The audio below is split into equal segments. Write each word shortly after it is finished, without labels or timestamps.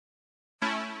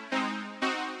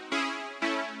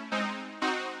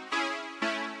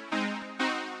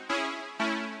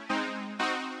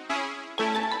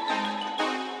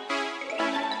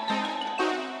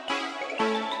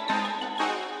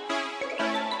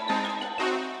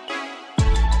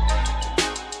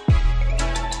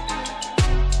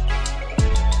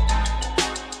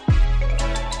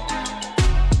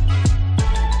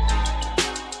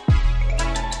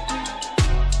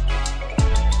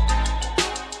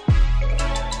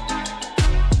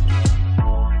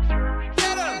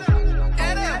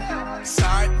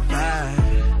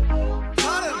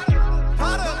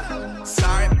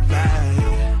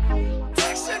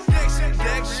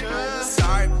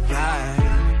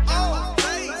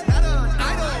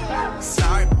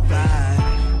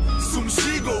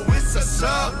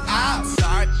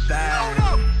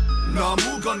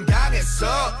당했어.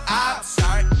 I'm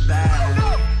sorry, bad.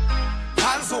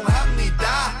 방송합니다.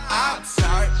 I'm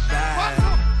sorry, bad.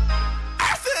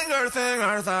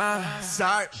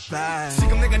 Sorry, bad.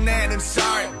 지금 내가 내는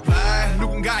sorry, bad.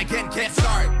 누군가에겐 get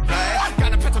sorry, bad.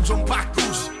 가는 패턴 좀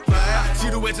바꾸지, bad.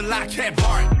 지루해질 like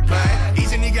해버려, bad.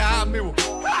 이제 네가 안 미워,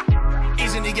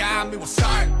 이제 네가 안 미워,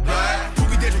 sorry, bad.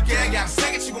 북이 돼줄게 그냥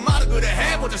세게 치고 말아 그래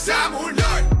해보자 사물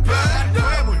널, bad.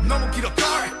 너의 물 너무 길어,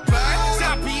 girl, bad.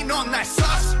 사비 넌 날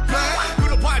썼어, bad.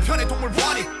 그려봐야 편해 동물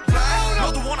원이, bad.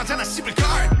 너도 원하잖아 씹을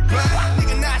걸, bad.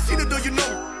 네가 날 싫어 do you know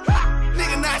it,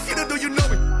 네가 날 싫어 do you know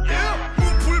it.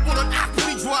 무풀보단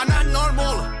악플이 좋아 난 널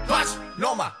몰라 But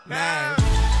know my name.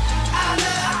 I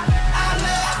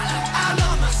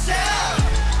love myself.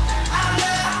 I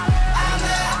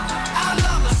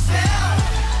love myself.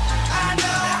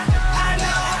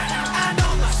 I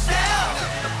know myself.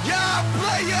 Yeah,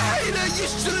 player hater, you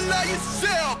should love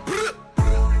yourself.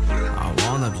 I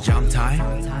wanna be jump time.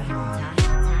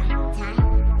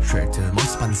 Straight to the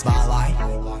most fun spotlight.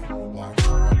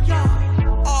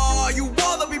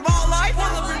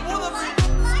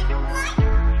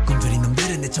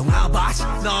 정아바시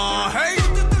너 헤이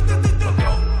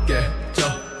깨져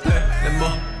내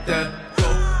멋대로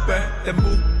내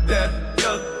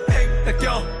무대여 내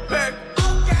격백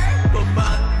뭐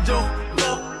만족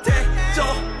못해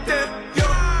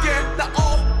저대여게 나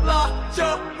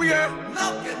올라저 위에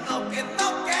높게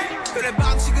그래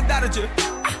방식은 다르지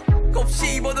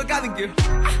곱씹 얻어가는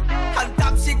길한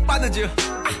땀씩 빠르지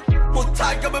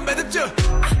못할 거면 매듭져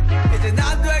이제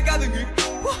난 돼가는 길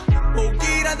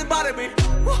포기라는 바람이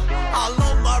I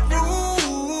love my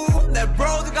room 내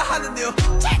브로드가 하는 일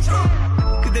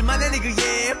그들만의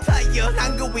리그의 플레이어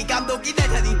한국위 감독이 될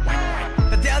테니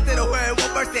대학대로 해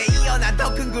원벌스에 이어 난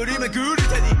더 큰 그림을 그릴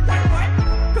테니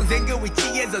평생 그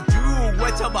위치에서 쭉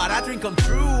외쳐봐라 dream come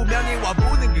true 명예와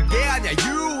보는 그게 아니야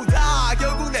you 다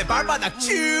결국 내 발바닥 쭉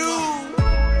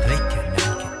Click it,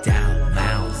 knock it down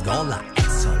mouse 놀라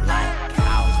exo like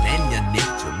house 내년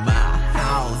입주 my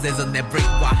house에서 내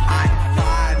brick과 high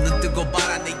five 눈 뜨고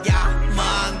봐라 내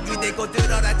야망 기대고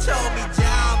들어라 처음이자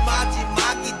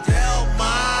마지막이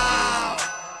될마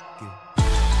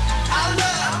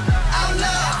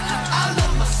I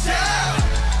love myself.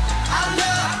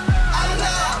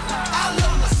 I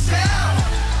love myself.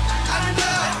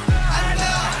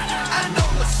 I know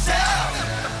myself.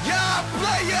 Yeah,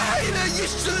 player hater, you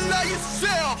should love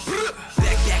yourself.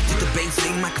 Back to the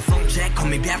basic microphone check call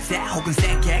me 벽새 혹은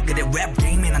새개 그래 랩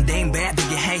게임엔 안 돼 임배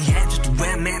되게 해이해 just a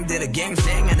rap man 들어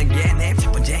갱생하는 게 내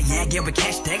첫 번째 얘기 왜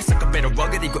캐시택 섞어 배로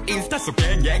버그리고 인스타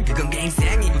속에 예 그건 게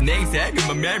인생이고 내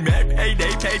인생은 매일매일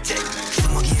payday paycheck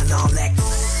주먹이야 롤렉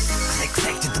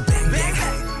click to the bang bang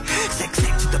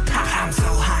click to the pop I'm so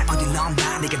high 어디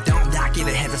넌다 네가 똥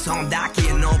닦기를 해서 손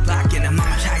닦기에 노밖에는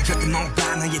맘 차이 저기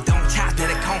못봐 너의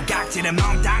동차들의 콩깍지를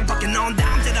멍당 밖에 논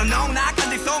담대로 농락한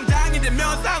네 송장이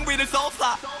되면 상 위를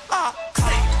쏟아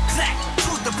click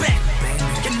to the bang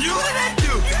Can you and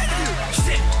do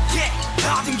shit yeah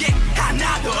모든 게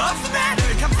하나도 없으면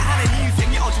늘 감사하는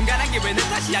인생이 어중간한 게 왜 내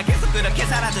탓이야 계속 그렇게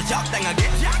살아도 적당하게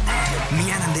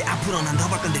미안한데 앞으로 난 더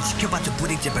볼 건데 지켜봐줘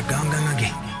부딪 제발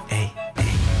건강하게 에이